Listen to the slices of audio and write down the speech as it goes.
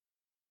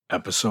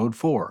Episode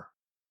 4.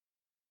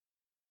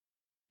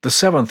 The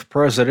seventh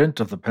president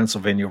of the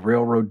Pennsylvania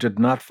Railroad did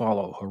not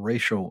follow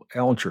Horatio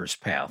Alger's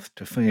path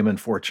to fame and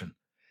fortune.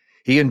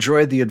 He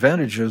enjoyed the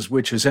advantages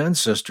which his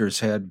ancestors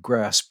had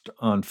grasped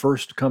on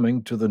first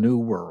coming to the New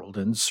World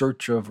in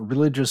search of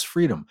religious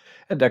freedom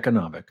and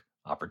economic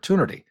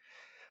opportunity.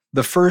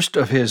 The first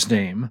of his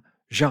name,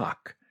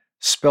 Jacques,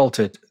 spelt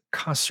it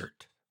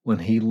Cassert when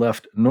he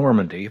left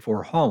Normandy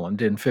for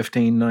Holland in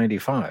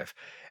 1595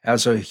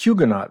 as a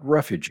Huguenot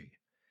refugee.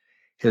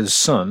 His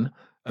son,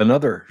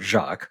 another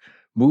Jacques,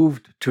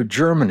 moved to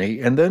Germany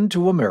and then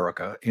to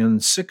America in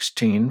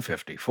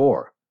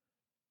 1654.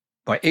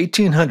 By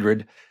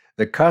 1800,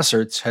 the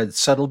Casserts had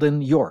settled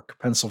in York,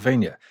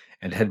 Pennsylvania,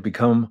 and had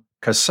become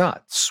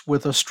Cassats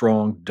with a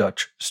strong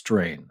Dutch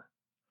strain.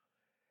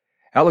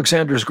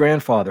 Alexander's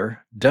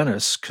grandfather,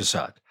 Dennis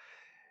Cassat,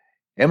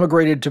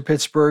 emigrated to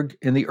Pittsburgh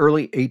in the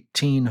early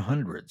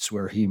 1800s,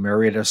 where he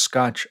married a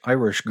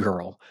Scotch-Irish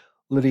girl,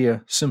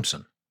 Lydia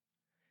Simpson.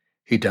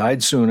 He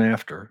died soon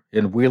after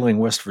in Wheeling,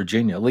 West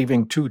Virginia,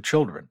 leaving two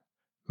children,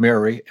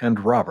 Mary and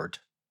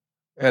Robert,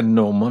 and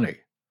no money.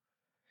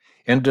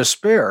 In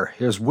despair,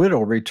 his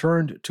widow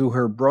returned to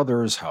her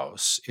brother's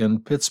house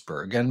in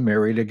Pittsburgh and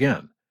married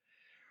again.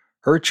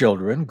 Her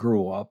children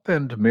grew up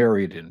and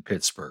married in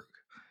Pittsburgh,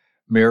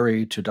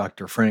 Mary to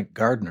Dr. Frank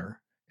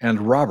Gardner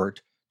and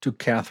Robert to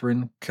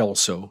Catherine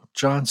Kelso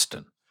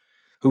Johnston,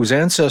 whose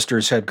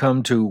ancestors had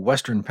come to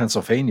western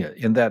Pennsylvania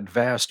in that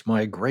vast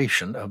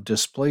migration of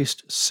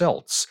displaced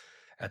Celts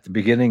at the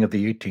beginning of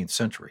the 18th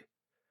century.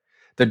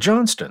 The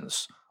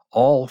Johnstons,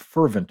 all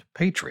fervent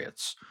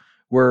patriots,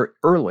 were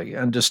early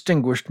and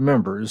distinguished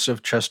members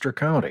of Chester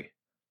County.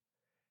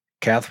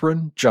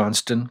 Catherine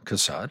Johnston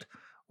Cassat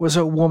was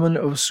a woman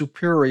of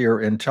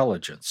superior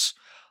intelligence,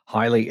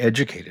 highly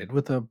educated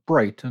with a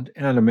bright and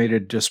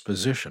animated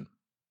disposition.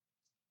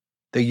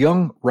 The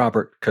young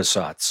Robert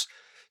Cassats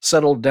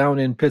settled down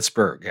in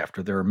Pittsburgh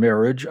after their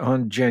marriage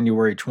on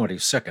January 22,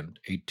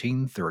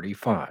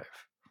 1835.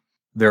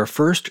 Their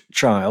first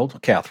child,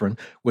 Catherine,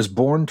 was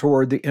born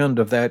toward the end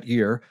of that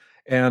year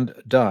and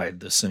died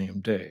the same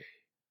day.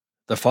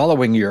 The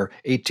following year,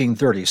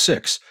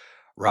 1836,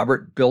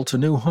 Robert built a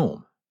new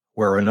home,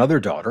 where another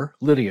daughter,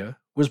 Lydia,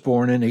 was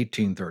born in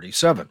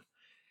 1837.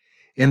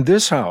 In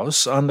this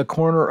house, on the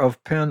corner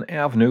of Penn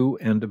Avenue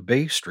and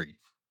Bay Street,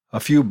 a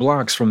few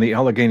blocks from the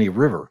Allegheny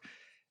River,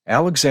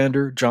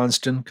 Alexander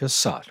Johnston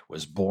Cassat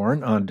was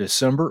born on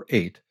December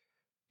 8,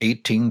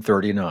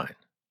 1839.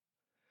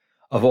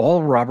 Of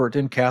all Robert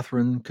and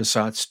Catherine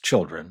Cassat's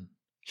children,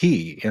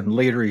 he, in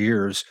later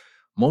years,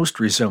 most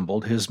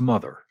resembled his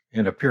mother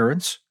in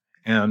appearance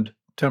and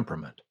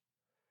temperament.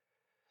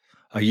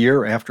 A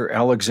year after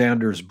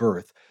Alexander's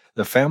birth,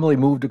 the family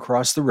moved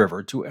across the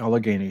river to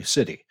Allegheny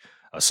City,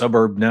 a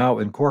suburb now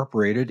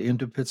incorporated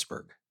into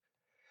Pittsburgh.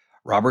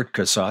 Robert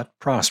Cassat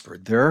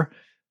prospered there,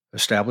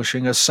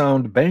 establishing a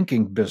sound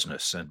banking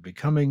business and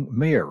becoming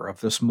mayor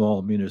of the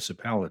small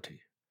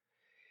municipality.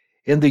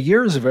 In the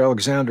years of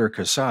Alexander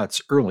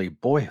Cassat's early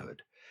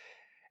boyhood,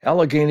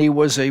 Allegheny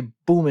was a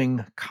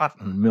booming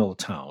cotton mill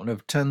town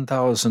of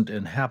 10,000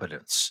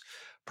 inhabitants,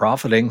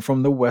 profiting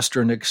from the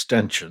western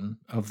extension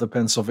of the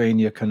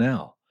Pennsylvania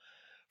Canal,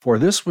 for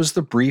this was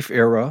the brief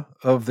era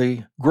of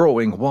the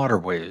growing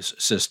waterways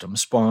system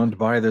spawned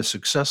by the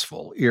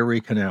successful Erie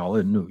Canal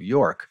in New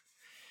York.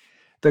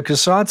 The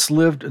Cassats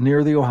lived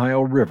near the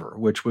Ohio River,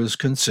 which was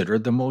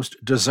considered the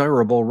most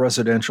desirable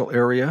residential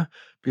area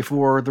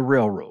before the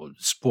railroad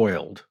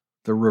spoiled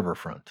the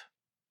riverfront.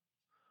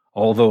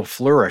 Although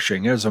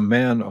flourishing as a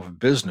man of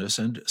business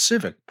and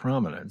civic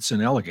prominence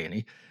in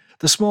Allegheny,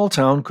 the small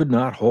town could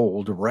not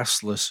hold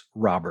restless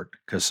Robert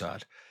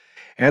Cassat,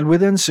 and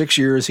within 6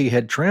 years he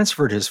had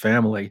transferred his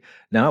family,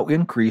 now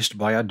increased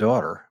by a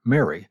daughter,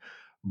 Mary,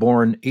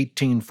 born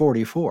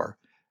 1844,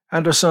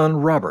 and a son,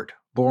 Robert,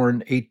 born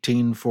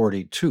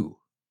 1842,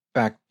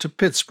 back to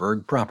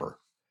Pittsburgh proper.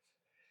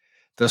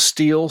 The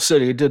Steel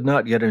City did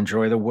not yet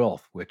enjoy the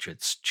wealth which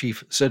its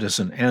chief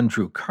citizen,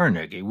 Andrew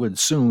Carnegie, would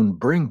soon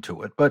bring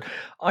to it, but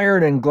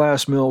iron and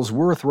glass mills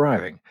were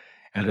thriving,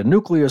 and a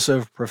nucleus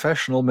of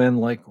professional men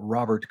like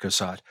Robert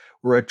Cassat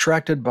were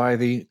attracted by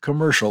the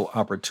commercial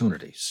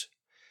opportunities.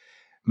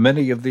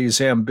 Many of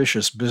these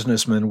ambitious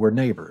businessmen were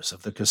neighbors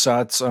of the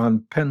Cassats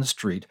on Penn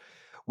Street,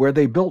 where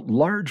they built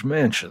large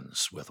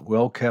mansions with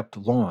well-kept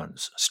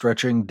lawns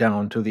stretching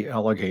down to the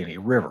Allegheny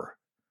River.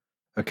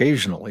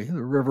 Occasionally,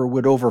 the river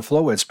would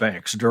overflow its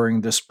banks during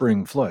the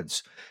spring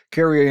floods,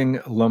 carrying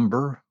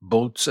lumber,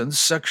 boats, and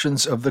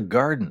sections of the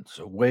gardens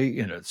away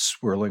in its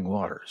swirling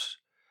waters.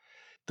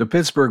 The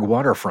Pittsburgh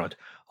waterfront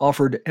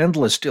offered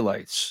endless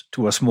delights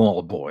to a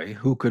small boy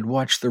who could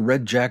watch the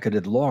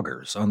red-jacketed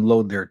loggers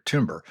unload their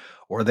timber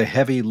or the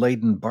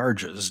heavy-laden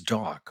barges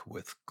dock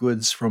with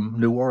goods from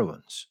New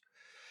Orleans.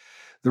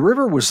 The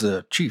river was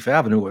the chief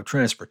avenue of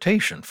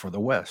transportation for the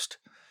West,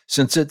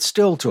 since it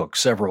still took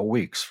several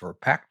weeks for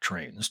pack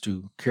trains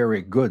to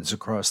carry goods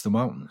across the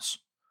mountains.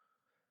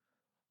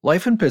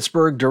 Life in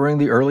Pittsburgh during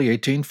the early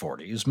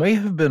 1840s may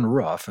have been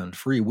rough and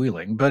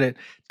freewheeling, but it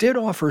did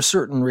offer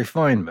certain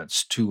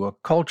refinements to a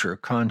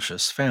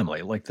culture-conscious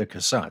family like the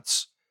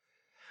Cassattes.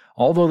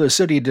 Although the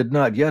city did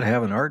not yet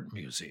have an art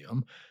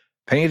museum,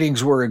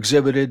 paintings were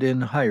exhibited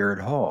in hired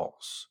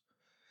halls.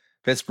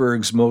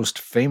 Pittsburgh's most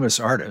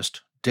famous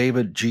artist,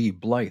 David G.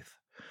 Blythe,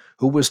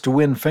 who was to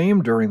win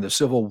fame during the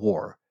Civil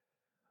War,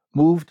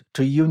 moved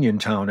to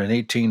Uniontown in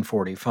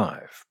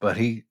 1845, but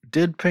he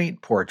did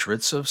paint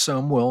portraits of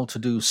some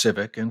well-to-do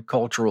civic and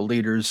cultural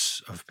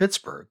leaders of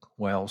Pittsburgh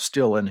while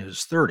still in his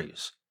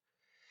 30s.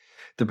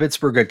 The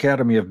Pittsburgh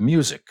Academy of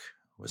Music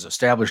was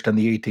established in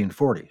the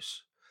 1840s,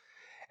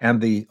 and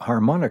the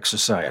Harmonic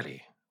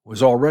Society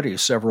was already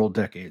several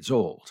decades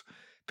old.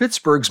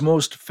 Pittsburgh's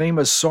most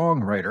famous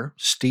songwriter,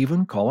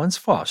 Stephen Collins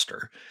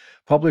Foster,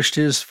 published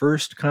his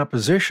first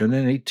composition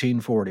in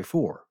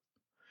 1844.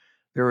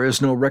 There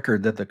is no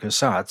record that the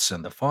Cassattes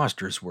and the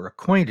Fosters were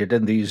acquainted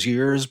in these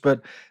years,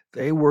 but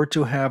they were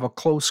to have a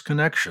close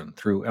connection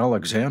through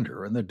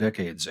Alexander in the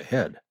decades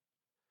ahead.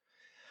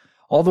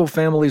 Although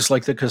families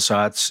like the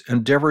Cassattes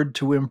endeavored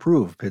to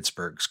improve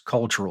Pittsburgh's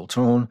cultural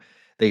tone,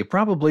 they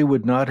probably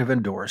would not have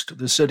endorsed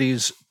the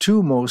city's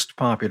two most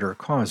popular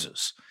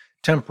causes,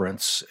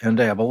 temperance and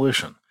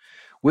abolition,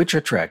 which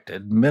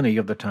attracted many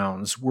of the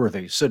town's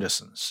worthy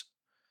citizens.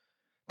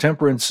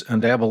 Temperance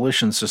and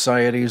abolition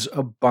societies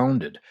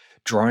abounded,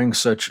 drawing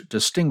such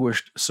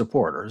distinguished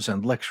supporters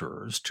and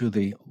lecturers to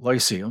the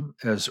Lyceum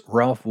as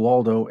Ralph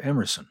Waldo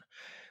Emerson,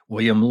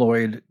 William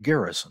Lloyd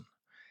Garrison,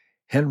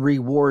 Henry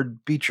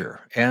Ward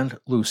Beecher, and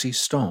Lucy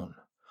Stone,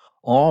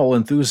 all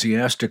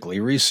enthusiastically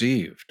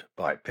received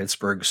by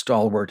Pittsburgh's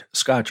stalwart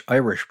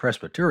Scotch-Irish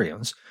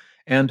Presbyterians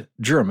and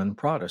German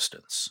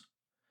Protestants.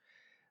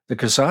 The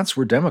Cassattes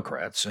were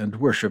Democrats and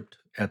worshipped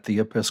at the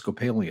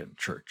Episcopalian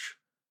Church.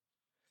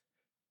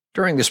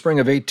 During the spring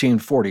of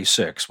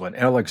 1846, when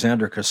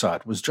Alexander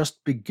Cassatt was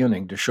just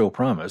beginning to show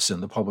promise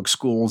in the public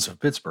schools of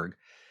Pittsburgh,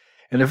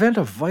 an event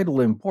of vital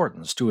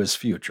importance to his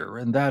future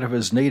and that of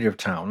his native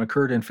town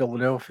occurred in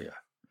Philadelphia.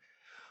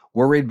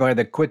 Worried by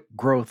the quick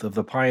growth of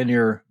the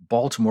pioneer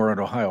Baltimore and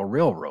Ohio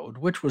Railroad,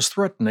 which was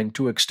threatening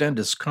to extend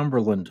its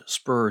Cumberland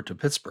spur to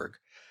Pittsburgh,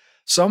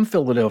 some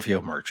Philadelphia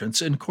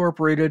merchants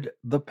incorporated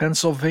the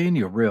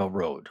Pennsylvania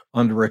Railroad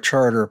under a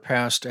charter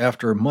passed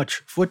after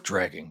much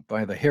foot-dragging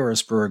by the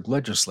Harrisburg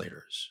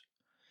legislators.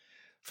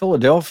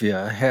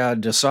 Philadelphia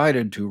had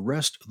decided to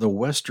wrest the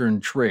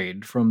Western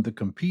trade from the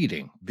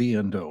competing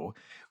B&O,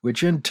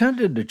 which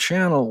intended to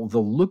channel the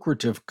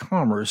lucrative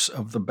commerce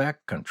of the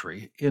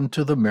backcountry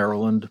into the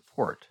Maryland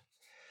port.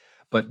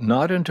 But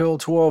not until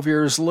 12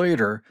 years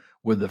later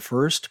would the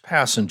first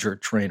passenger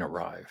train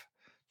arrive,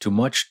 to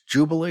much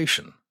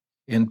jubilation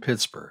in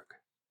Pittsburgh.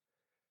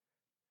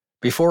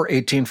 Before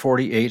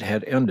 1848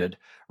 had ended,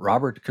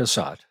 Robert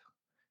Cassatt,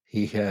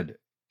 he had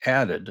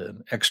added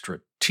an extra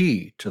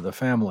T to the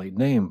family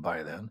name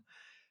by then,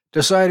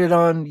 decided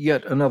on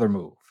yet another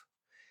move.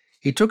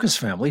 He took his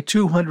family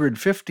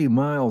 250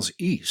 miles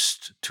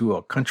east to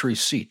a country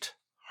seat,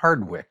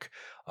 Hardwick,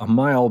 a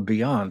mile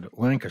beyond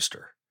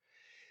Lancaster.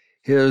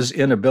 His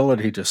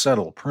inability to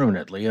settle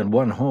permanently in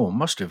one home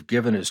must have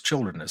given his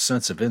children a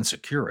sense of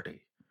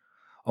insecurity,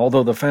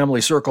 although the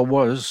family circle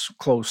was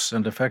close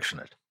and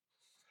affectionate.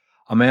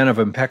 A man of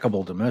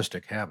impeccable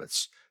domestic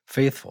habits,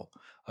 faithful,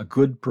 a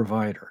good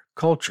provider,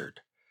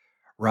 cultured,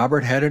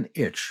 Robert had an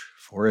itch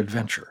for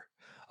adventure,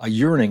 a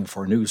yearning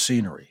for new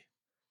scenery.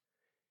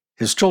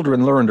 His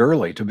children learned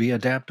early to be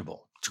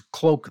adaptable, to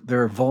cloak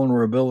their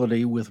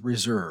vulnerability with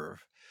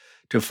reserve,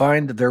 to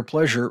find their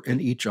pleasure in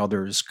each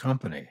other's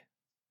company.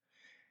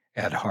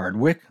 At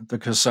Hardwick, the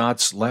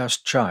Cassatts'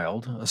 last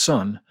child, a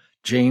son,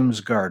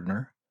 James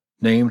Gardner,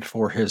 named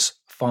for his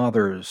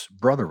father's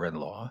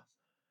brother-in-law,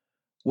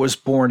 was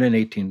born in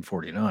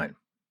 1849.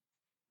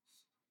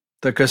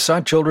 The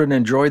Cassatt children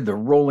enjoyed the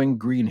rolling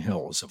green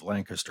hills of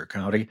Lancaster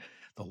County,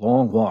 the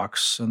long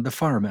walks, and the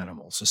farm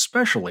animals,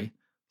 especially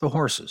the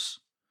horses.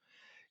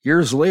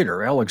 Years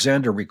later,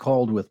 Alexander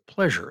recalled with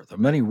pleasure the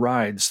many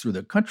rides through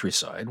the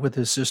countryside with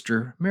his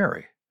sister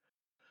Mary.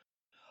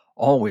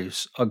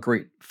 Always a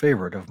great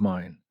favorite of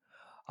mine,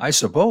 I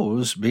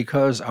suppose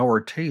because our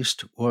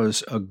taste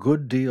was a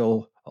good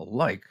deal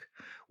alike.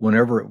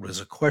 Whenever it was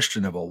a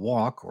question of a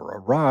walk or a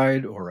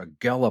ride or a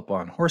gallop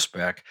on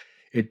horseback,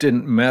 it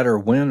didn't matter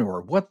when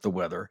or what the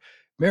weather,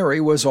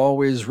 Mary was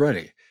always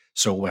ready.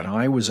 So when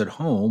I was at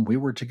home, we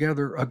were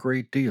together a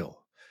great deal.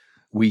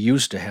 We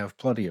used to have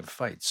plenty of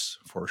fights,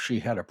 for she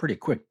had a pretty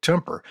quick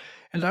temper,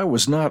 and I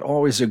was not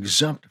always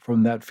exempt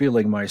from that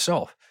feeling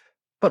myself,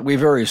 but we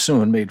very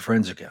soon made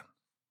friends again.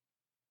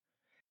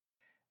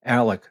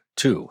 Alec,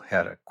 too,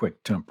 had a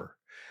quick temper,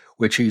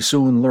 which he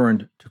soon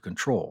learned to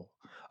control,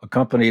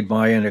 accompanied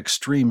by an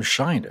extreme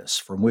shyness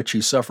from which he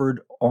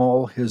suffered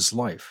all his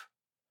life.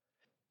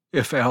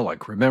 If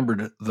Alec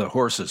remembered the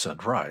horses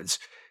and rides,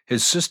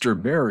 his sister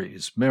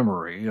Mary's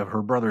memory of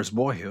her brother's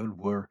boyhood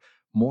were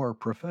more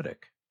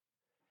prophetic.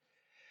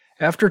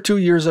 After 2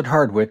 years at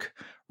Hardwick,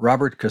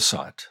 Robert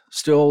Cassatt,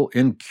 still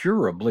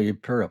incurably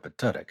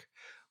peripatetic,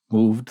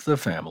 moved the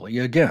family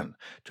again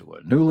to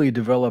a newly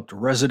developed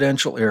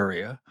residential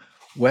area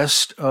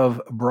west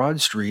of Broad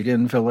Street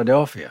in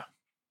Philadelphia.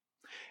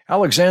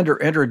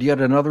 Alexander entered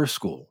yet another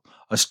school,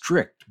 a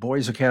strict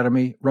boys'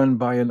 academy run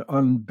by an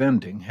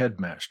unbending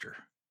headmaster.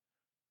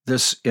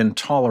 This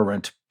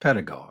intolerant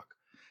pedagogue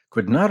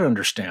could not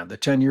understand the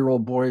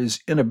 10-year-old boy's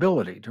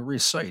inability to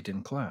recite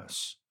in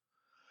class.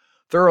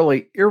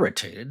 Thoroughly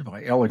irritated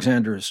by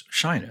Alexander's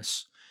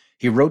shyness,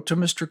 he wrote to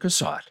Mr.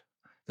 Cassatt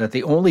that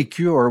the only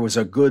cure was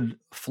a good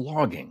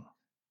flogging.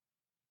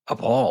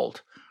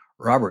 Appalled,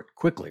 Robert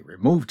quickly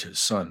removed his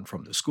son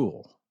from the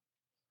school.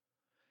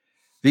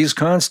 These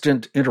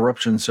constant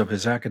interruptions of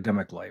his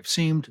academic life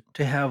seemed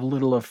to have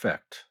little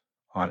effect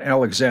on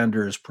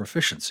Alexander's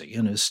proficiency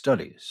in his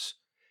studies.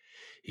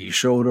 He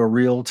showed a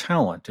real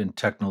talent in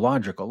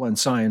technological and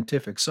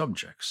scientific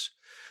subjects,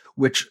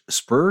 which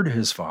spurred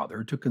his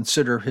father to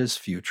consider his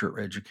future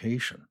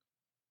education.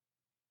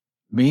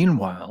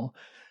 Meanwhile,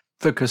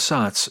 the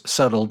Cassatts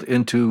settled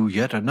into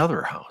yet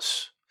another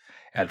house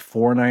at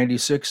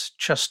 496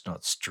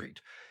 Chestnut Street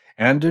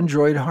and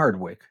enjoyed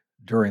Hardwick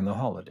during the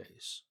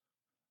holidays.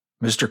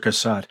 Mr.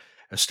 Cassatt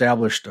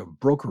established a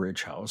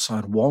brokerage house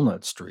on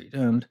Walnut Street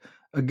and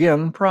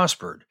again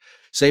prospered,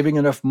 saving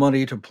enough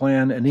money to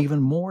plan an even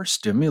more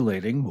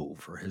stimulating move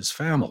for his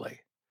family.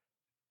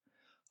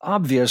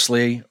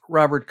 Obviously,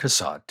 Robert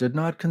Cassatt did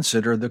not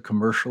consider the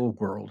commercial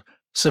world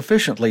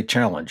sufficiently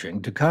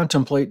challenging to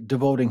contemplate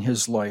devoting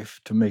his life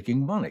to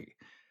making money,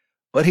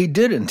 but he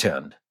did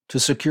intend to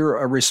secure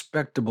a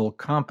respectable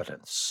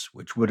competence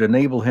which would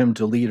enable him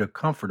to lead a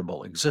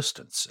comfortable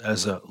existence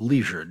as a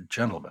leisured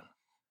gentleman.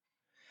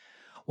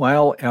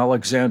 While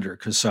Alexander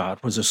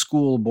Cassatt was a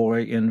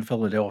schoolboy in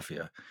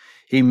Philadelphia,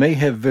 he may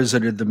have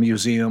visited the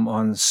museum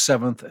on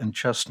 7th and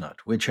Chestnut,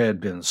 which had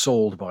been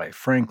sold by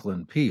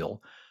Franklin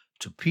Peale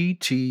to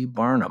P.T.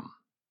 Barnum.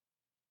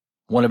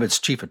 One of its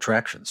chief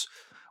attractions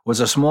was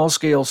a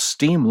small-scale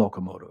steam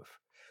locomotive,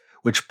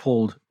 which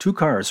pulled 2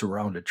 cars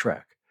around a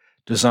track,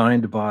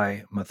 designed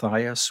by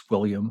Matthias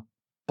William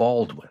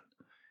Baldwin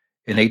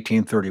in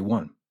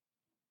 1831.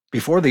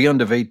 Before the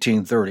end of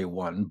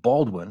 1831,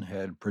 Baldwin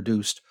had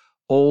produced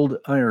Old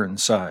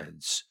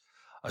Ironsides,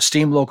 a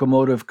steam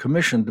locomotive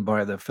commissioned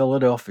by the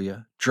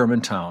Philadelphia,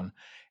 Germantown,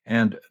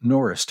 and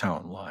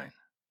Norristown line.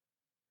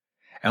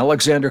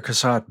 Alexander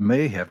Cassatt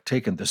may have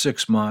taken the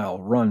 6-mile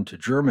run to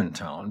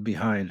Germantown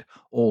behind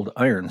Old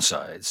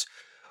Ironsides,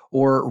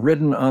 or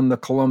ridden on the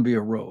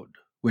Columbia Road,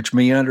 which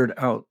meandered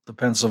out the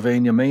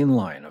Pennsylvania main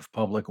line of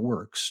public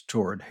works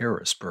toward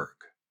Harrisburg.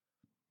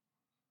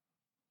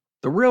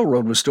 The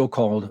railroad was still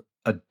called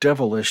a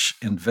devilish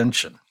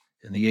invention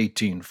in the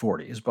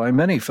 1840s by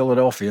many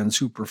Philadelphians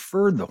who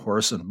preferred the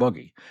horse and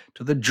buggy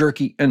to the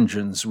jerky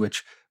engines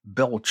which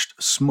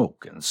belched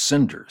smoke and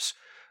cinders,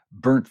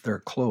 burnt their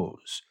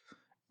clothes,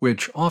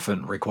 which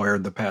often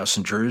required the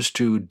passengers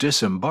to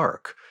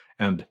disembark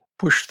and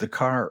push the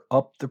car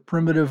up the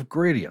primitive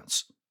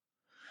gradients.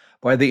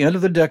 By the end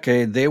of the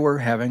decade, they were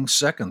having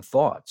second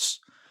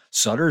thoughts.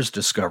 Sutter's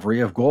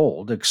discovery of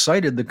gold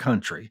excited the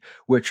country,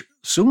 which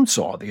soon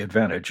saw the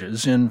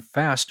advantages in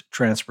fast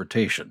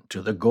transportation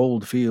to the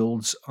gold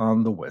fields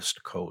on the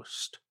West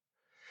Coast.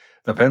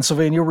 The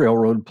Pennsylvania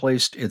Railroad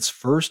placed its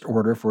first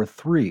order for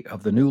 3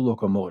 of the new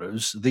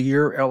locomotives the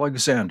year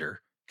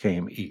Alexander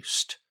came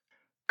east.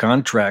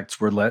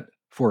 Contracts were let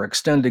for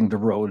extending the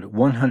road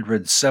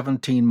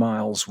 117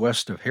 miles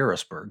west of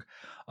Harrisburg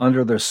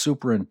under the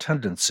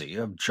superintendency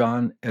of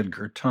John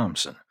Edgar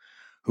Thompson,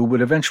 who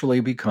would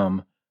eventually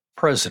become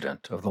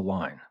president of the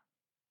line.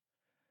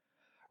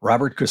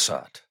 Robert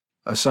Cassatt,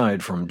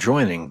 aside from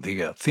joining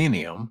the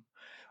Athenaeum,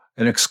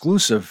 an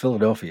exclusive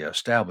Philadelphia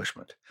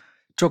establishment,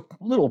 took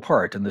little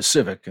part in the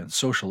civic and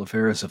social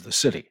affairs of the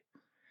city.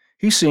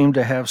 He seemed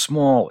to have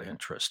small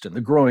interest in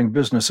the growing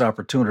business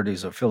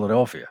opportunities of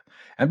Philadelphia,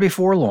 and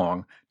before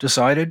long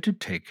decided to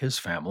take his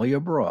family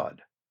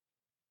abroad.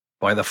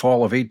 By the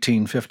fall of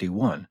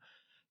 1851,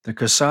 the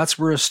Cassatts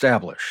were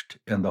established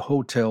in the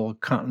Hotel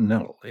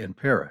Continental in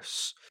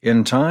Paris,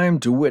 in time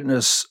to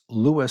witness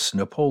Louis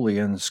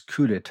Napoleon's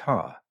coup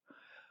d'etat,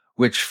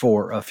 which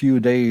for a few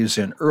days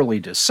in early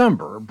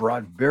December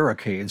brought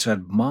barricades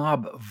and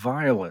mob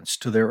violence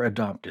to their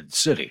adopted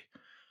city.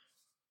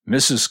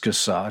 Mrs.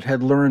 Cassatt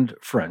had learned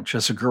French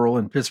as a girl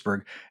in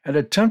Pittsburgh and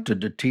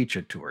attempted to teach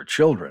it to her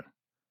children.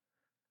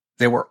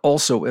 They were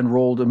also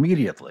enrolled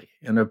immediately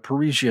in a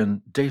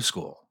Parisian day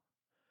school.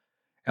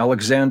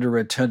 Alexander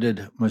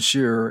attended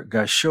Monsieur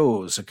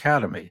Gachot's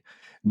academy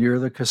near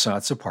the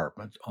Cassatts'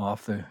 apartment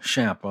off the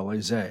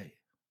Champs-Élysées.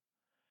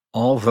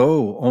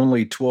 Although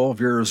only 12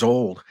 years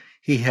old,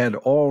 he had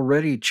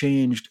already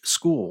changed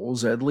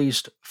schools at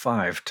least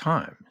 5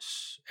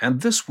 times,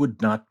 and this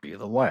would not be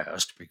the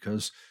last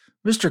because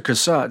Mr.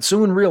 Cassatt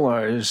soon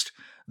realized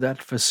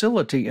that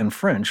facility in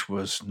French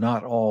was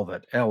not all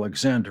that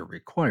Alexander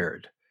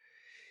required.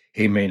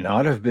 He may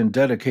not have been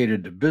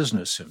dedicated to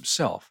business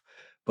himself,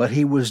 but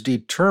he was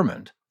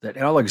determined that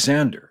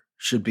Alexander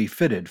should be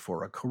fitted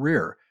for a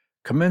career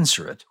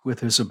commensurate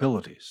with his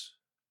abilities.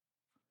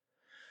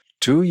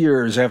 2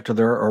 years after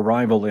their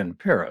arrival in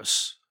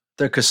Paris,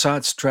 the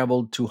Cassattes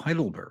traveled to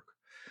Heidelberg,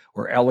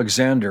 where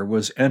Alexander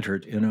was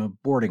entered in a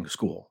boarding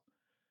school.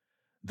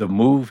 The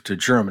move to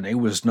Germany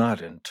was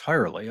not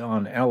entirely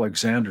on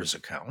Alexander's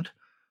account.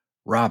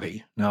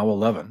 Robbie, now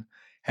 11,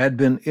 had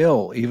been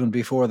ill even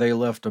before they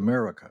left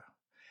America,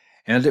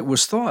 and it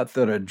was thought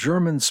that a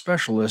German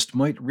specialist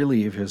might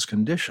relieve his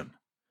condition.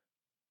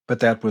 But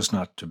that was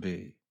not to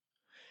be.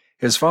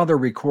 His father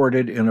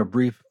recorded in a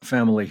brief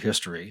family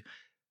history,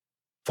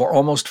 for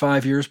almost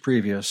 5 years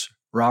previous,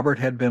 Robert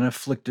had been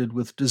afflicted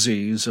with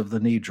disease of the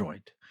knee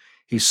joint.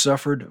 He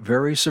suffered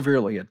very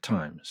severely at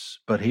times,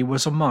 but he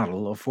was a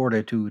model of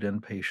fortitude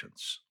and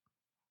patience.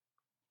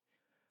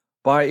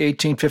 By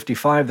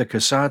 1855, the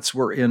Cassattes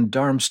were in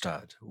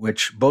Darmstadt,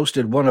 which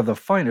boasted one of the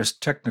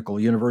finest technical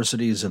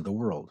universities in the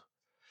world.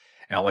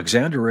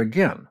 Alexander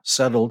again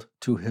settled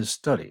to his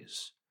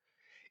studies.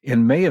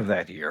 In May of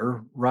that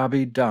year,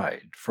 Robbie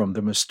died from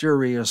the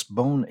mysterious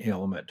bone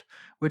ailment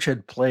which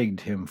had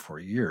plagued him for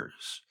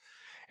years,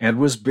 and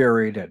was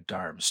buried at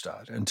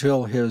Darmstadt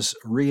until his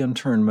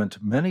reinterment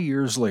many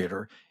years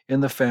later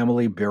in the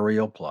family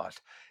burial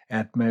plot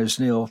at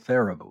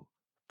Mesnil-Thériault,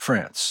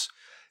 France.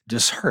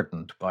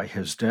 Disheartened by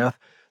his death,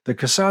 the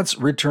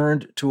Cassattes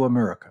returned to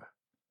America,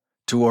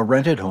 to a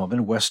rented home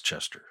in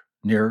Westchester,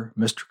 near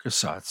Mr.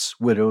 Cassatte's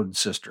widowed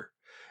sister,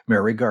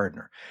 Mary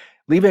Gardner,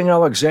 leaving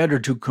Alexander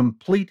to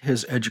complete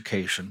his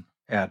education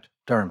at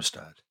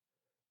Darmstadt.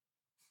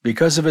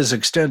 Because of his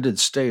extended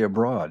stay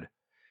abroad,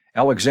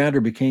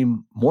 Alexander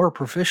became more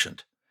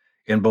proficient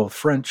in both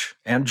French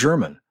and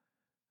German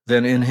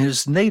than in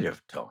his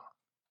native tongue.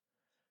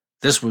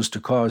 This was to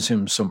cause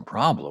him some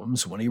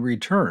problems when he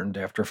returned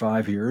after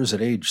 5 years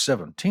at age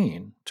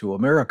 17 to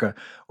America,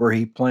 where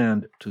he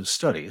planned to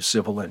study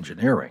civil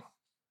engineering.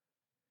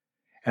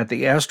 At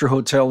the Astor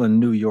Hotel in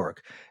New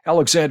York,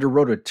 Alexander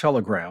wrote a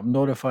telegram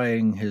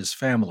notifying his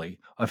family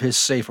of his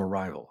safe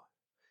arrival.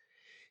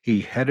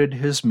 He headed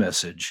his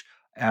message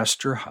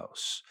Astor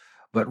House,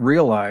 but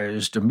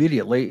realized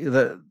immediately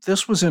that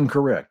this was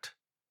incorrect.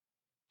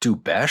 Too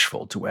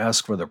bashful to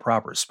ask for the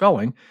proper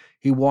spelling,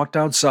 he walked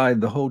outside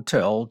the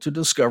hotel to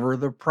discover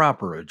the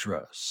proper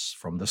address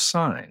from the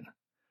sign.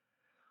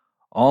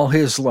 All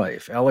his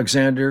life,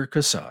 Alexander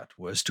Cassatt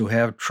was to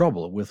have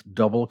trouble with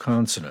double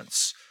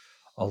consonants,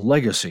 a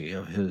legacy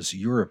of his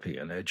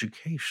European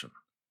education.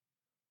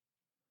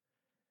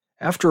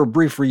 After a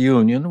brief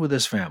reunion with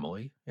his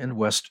family in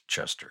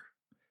Westchester,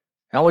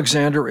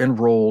 Alexander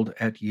enrolled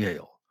at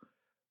Yale,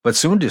 but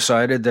soon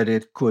decided that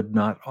it could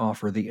not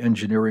offer the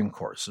engineering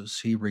courses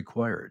he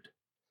required.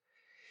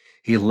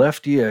 He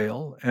left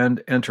Yale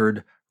and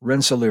entered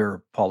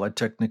Rensselaer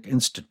Polytechnic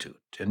Institute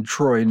in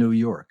Troy, New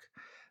York,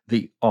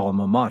 the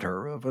alma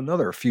mater of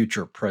another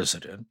future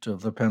president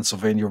of the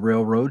Pennsylvania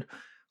Railroad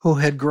who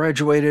had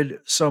graduated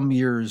some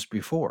years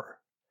before,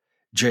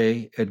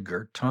 J.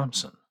 Edgar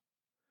Thomson.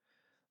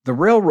 The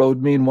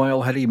railroad,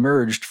 meanwhile, had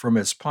emerged from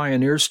its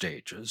pioneer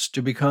stages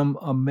to become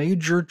a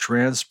major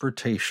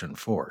transportation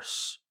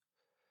force.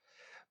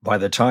 By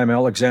the time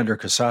Alexander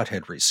Cassatt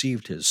had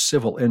received his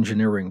civil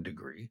engineering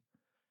degree,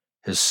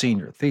 his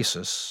senior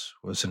thesis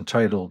was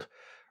entitled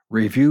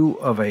Review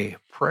of a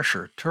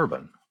Pressure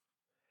Turbine.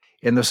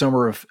 In the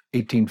summer of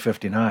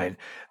 1859,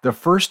 the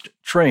first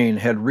train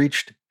had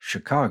reached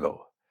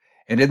Chicago,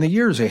 and in the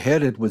years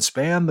ahead it would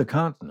span the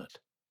continent,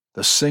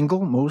 the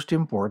single most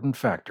important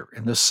factor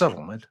in the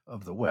settlement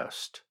of the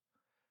West.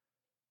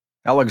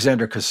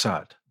 Alexander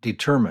Cassatt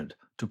determined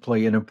to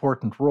play an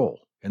important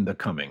role in the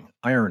coming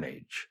Iron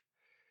Age.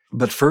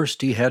 But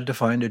first he had to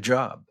find a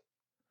job.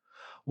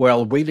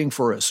 While waiting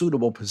for a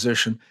suitable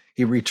position,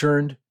 he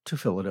returned to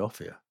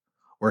Philadelphia,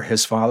 where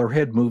his father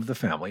had moved the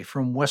family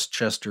from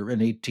Westchester in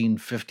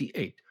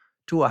 1858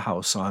 to a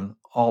house on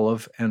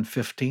Olive and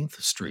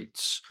 15th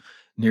Streets,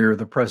 near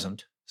the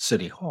present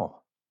City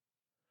Hall.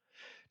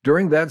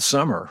 During that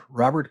summer,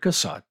 Robert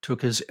Cassatt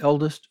took his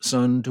eldest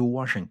son to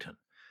Washington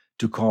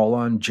to call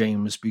on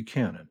James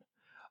Buchanan,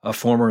 a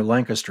former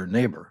Lancaster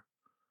neighbor,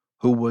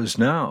 who was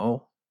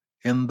now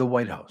in the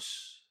White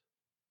House.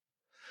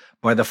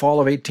 By the fall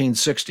of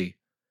 1860,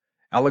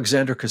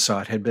 Alexander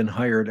Cassatt had been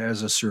hired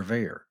as a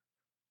surveyor,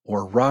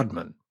 or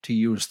rodman, to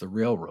use the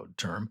railroad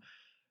term,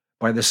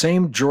 by the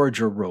same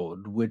Georgia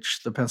road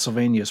which the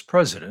Pennsylvania's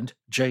president,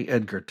 J.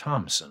 Edgar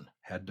Thomson,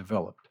 had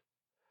developed.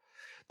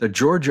 The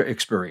Georgia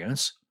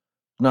experience,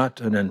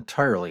 not an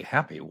entirely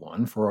happy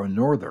one for a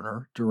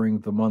Northerner during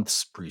the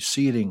months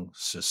preceding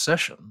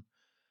secession,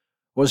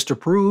 was to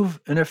prove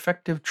an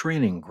effective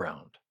training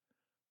ground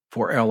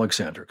for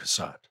Alexander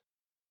Cassatt.